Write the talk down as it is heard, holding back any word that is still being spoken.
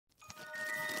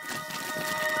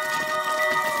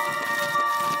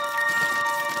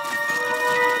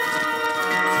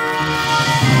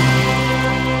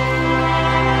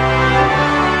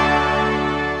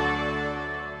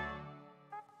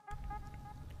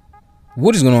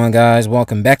What is going on, guys?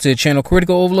 Welcome back to the channel.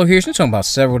 Critical Overlord here. So I'm talking about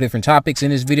several different topics in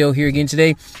this video here again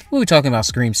today. We'll be talking about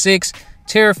Scream 6,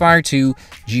 Terrifier 2,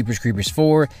 Jeepers Creepers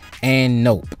 4, and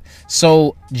Nope.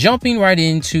 So jumping right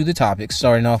into the topics,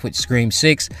 starting off with Scream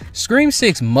 6. Scream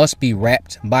 6 must be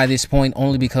wrapped by this point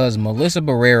only because Melissa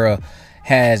Barrera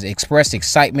has expressed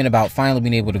excitement about finally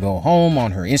being able to go home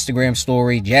on her Instagram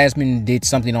story. Jasmine did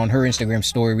something on her Instagram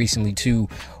story recently too,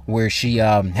 where she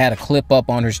had a clip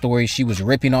up on her story. She was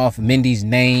ripping off Mindy's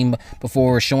name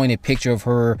before showing a picture of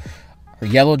her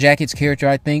Yellow Jackets character,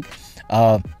 I think.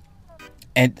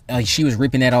 And she was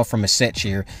ripping that off from a set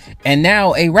chair. And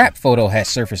now a rap photo has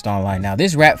surfaced online. Now,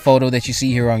 this rap photo that you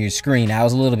see here on your screen, I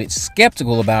was a little bit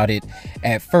skeptical about it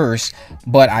at first,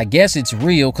 but I guess it's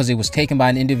real because it was taken by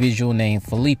an individual named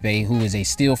Felipe, who is a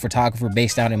still photographer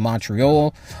based out in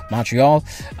Montreal.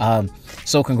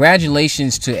 So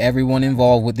congratulations to everyone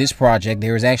involved with this project.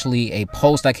 There was actually a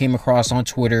post I came across on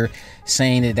Twitter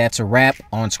saying that that's a wrap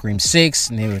on Scream 6,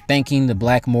 and they were thanking the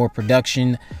Blackmore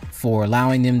production for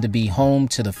allowing them to be home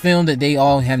to the film that they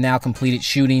all have now completed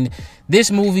shooting. This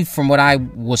movie, from what I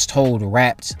was told,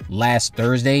 wrapped last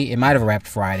Thursday. It might have wrapped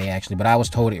Friday, actually, but I was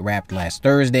told it wrapped last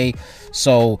Thursday.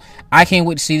 So I can't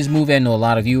wait to see this movie. I know a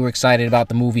lot of you are excited about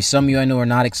the movie. Some of you I know are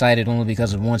not excited only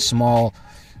because of one small,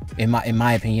 in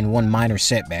my opinion, one minor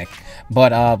setback.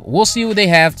 But we'll see what they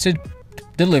have to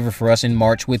deliver for us in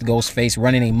March with Ghostface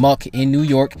running amok in New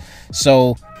York.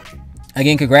 So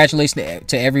again, congratulations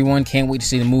to everyone. Can't wait to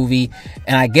see the movie.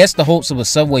 And I guess the hopes of a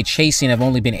subway chasing have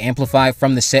only been amplified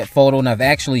from the set photo. And I've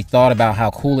actually thought about how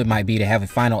cool it might be to have a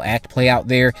final act play out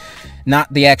there.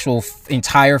 Not the actual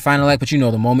entire final act, but you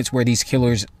know, the moments where these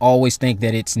killers always think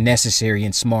that it's necessary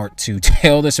and smart to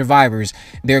tell the survivors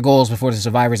their goals before the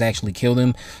survivors actually kill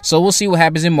them. So we'll see what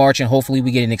happens in March, and hopefully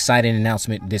we get an exciting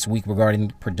announcement this week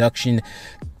regarding production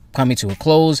coming to a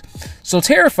close. So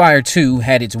Terrifier 2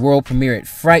 had its world premiere at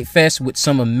Fright Fest with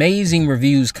some amazing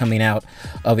reviews coming out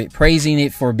of it, praising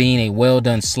it for being a well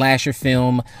done slasher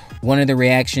film. One of the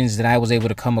reactions that I was able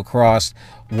to come across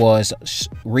was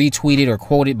retweeted or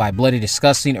quoted by Bloody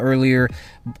Disgusting earlier.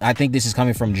 I think this is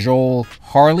coming from Joel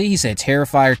Harley. He said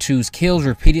Terrifier 2's kills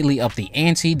repeatedly up the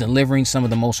ante, delivering some of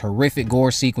the most horrific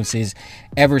gore sequences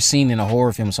ever seen in a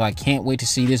horror film. So I can't wait to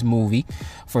see this movie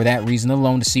for that reason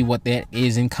alone, to see what that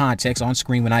is in context on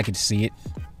screen when I get to see it.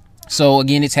 So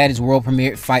again, it's had its world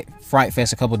premiere at Fright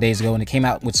Fest a couple days ago, and it came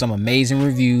out with some amazing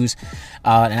reviews.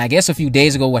 And I guess a few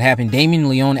days ago, what happened, Damien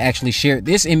Leone actually shared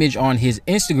this image on his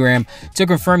Instagram to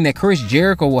confirm that Chris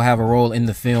Jericho will have a role in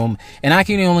the film. And I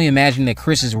can only imagine that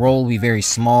Chris's role will be very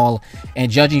small.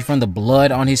 And judging from the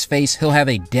blood on his face, he'll have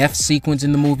a death sequence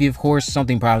in the movie, of course,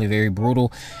 something probably very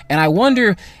brutal. And I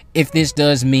wonder if this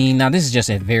does mean, now this is just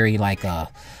a very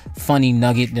funny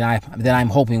nugget that I'm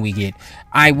hoping we get.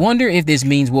 I wonder if this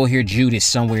means we'll hear Judas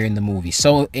somewhere in the movie.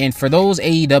 So, and for those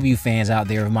AEW fans out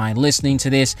there of mine listening to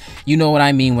this, you know what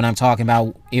I mean when I'm talking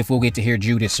about if we'll get to hear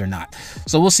Judas or not.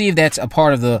 So we'll see if that's a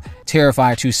part of the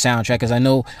Terrifier 2 soundtrack, because I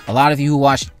know a lot of you who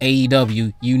watch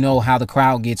AEW, you know how the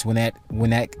crowd gets when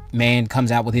that man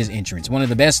comes out with his entrance. One of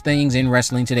the best things in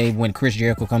wrestling today when Chris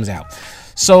Jericho comes out.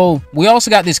 So we also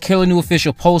got this killer new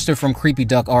official poster from Creepy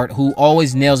Duck Art, who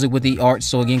always nails it with the art.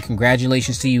 So again,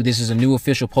 congratulations to you. This is a new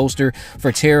official poster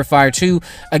for Terrifier 2.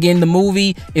 Again, the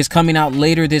movie is coming out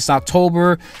later this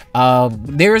October.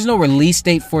 There is no release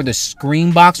date for the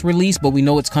Screambox release, but we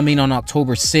know it's coming on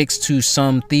October 6th to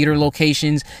some theater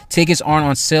locations. Tickets aren't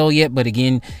on sale yet, but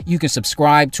again, you can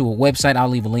subscribe to a website. I'll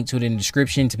leave a link to it in the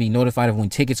description to be notified of when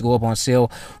tickets go up on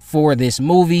sale for this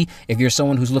movie. If you're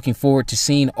someone who's looking forward to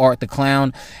seeing Art the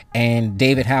Clown and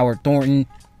David Howard Thornton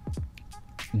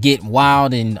get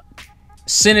wild and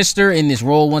sinister in this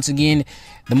role once again,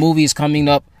 the movie is coming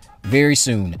up very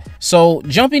soon. So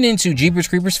jumping into Jeepers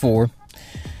Creepers 4,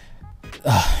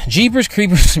 Jeepers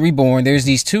Creepers Reborn, there's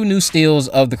these two new stills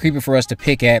of the Creeper for us to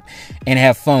pick at and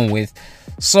have fun with.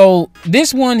 So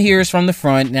this one here is from the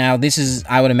front. Now this is,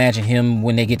 I would imagine, him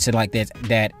when they get to like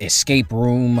that escape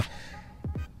room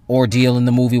ordeal in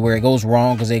the movie where it goes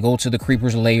wrong because they go to the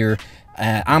Creeper's lair.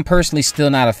 I'm personally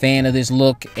still not a fan of this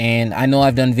look, and I know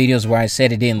I've done videos where I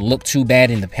said it didn't look too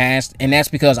bad in the past, and that's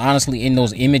because honestly in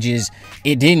those images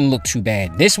it didn't look too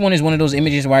bad. This one is one of those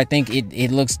images where I think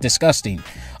it looks disgusting,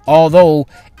 although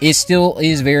it still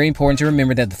is very important to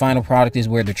remember that the final product is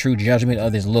where the true judgment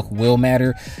of this look will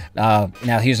matter.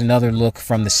 Now here's another look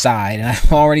from the side, and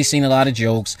I've already seen a lot of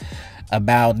jokes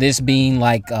about this being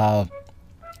like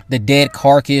the dead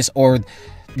carcass or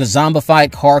the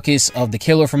zombified carcass of the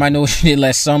killer from I Know What You Did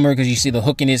Last Summer, because you see the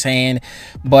hook in his hand.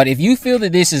 But if you feel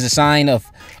that this is a sign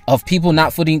of people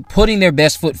not putting their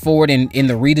best foot forward in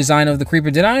the redesign of the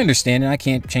Creeper, then I understand, and I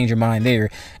can't change your mind there.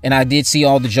 And I did see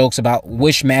all the jokes about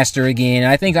Wishmaster again.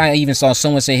 I think I even saw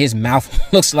someone say his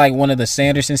mouth looks like one of the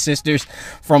Sanderson sisters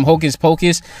from Hocus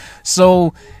Pocus.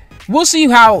 So we'll see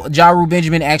how Ja Rule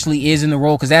Benjamin actually is in the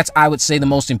role, because that's, I would say, the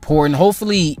most important.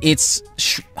 Hopefully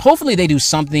they do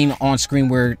something on screen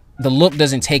where the look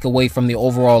doesn't take away from the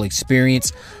overall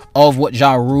experience of what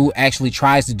Ja Rule actually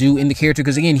tries to do in the character,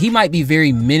 because again, he might be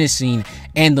very menacing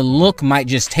and the look might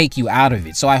just take you out of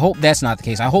it. So I hope that's not the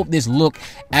case. I hope this look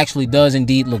actually does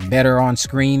indeed look better on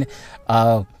screen.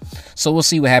 So we'll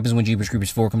see what happens when Jeepers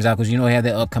Creepers 4 comes out, because you know they have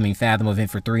the upcoming Fathom event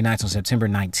for 3 nights on September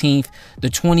 19th, the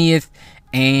 20th,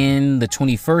 and the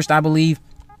 21st, I believe.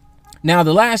 Now,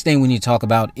 the last thing we need to talk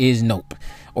about is Nope,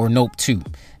 or Nope 2.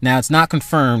 Now, it's not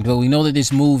confirmed, but we know that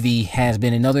this movie has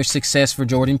been another success for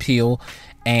Jordan Peele,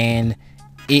 and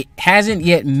it hasn't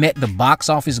yet met the box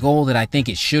office goal that I think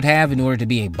it should have in order to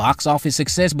be a box office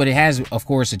success, but it has, of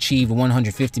course, achieved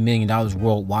 $150 million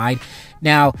worldwide.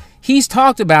 Now, he's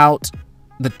talked about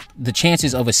the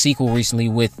chances of a sequel recently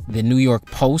with the New York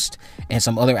Post, and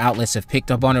some other outlets have picked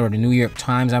up on it, or the New York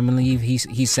Times, I believe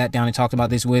he sat down and talked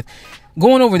about this with,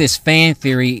 going over this fan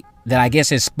theory that I guess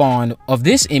has spawned of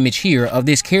this image here of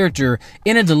this character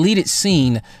in a deleted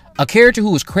scene, a character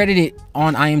who was credited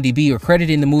on IMDb or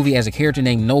credited in the movie as a character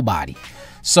named Nobody.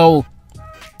 So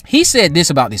he said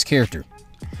this about this character: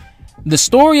 the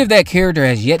story of that character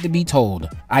has yet to be told,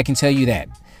 I can tell you that.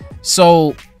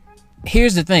 So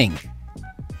here's the thing.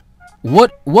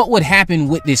 What would happen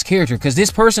with this character? Because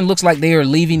this person looks like they are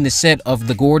leaving the set of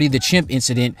the Gordy the Chimp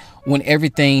incident when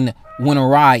everything went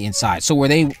awry inside. So were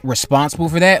they responsible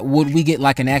for that? Would we get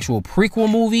like an actual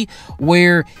prequel movie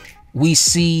where we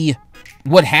see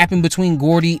what happened between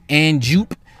Gordy and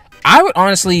Jupe? I would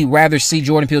honestly rather see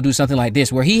Jordan Peele do something like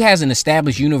this, where he has an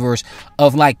established universe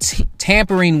of like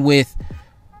tampering with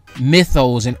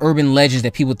mythos and urban legends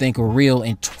that people think are real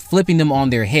and flipping them on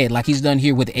their head, like he's done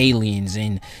here with aliens,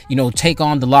 and you know, take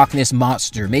on the Loch Ness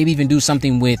monster, maybe even do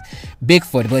something with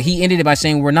Bigfoot. But he ended it by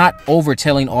saying we're not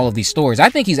overtelling all of these stories. I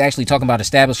think he's actually talking about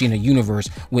establishing a universe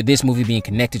with this movie being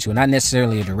connected to it, not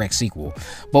necessarily a direct sequel,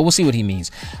 but we'll see what he means.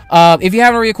 If you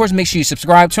haven't already, of course, make sure you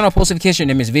subscribe, turn on post notifications,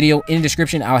 and miss video. In the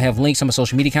description, I'll have links on my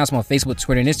social media accounts on Facebook,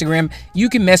 Twitter, and Instagram. You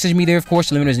can message me there, of course,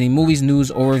 to let me know any movies,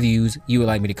 news, or reviews you would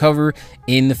like me to cover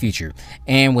in the future.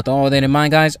 And with all that in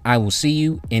mind, guys, I will see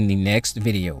you in the next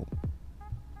video.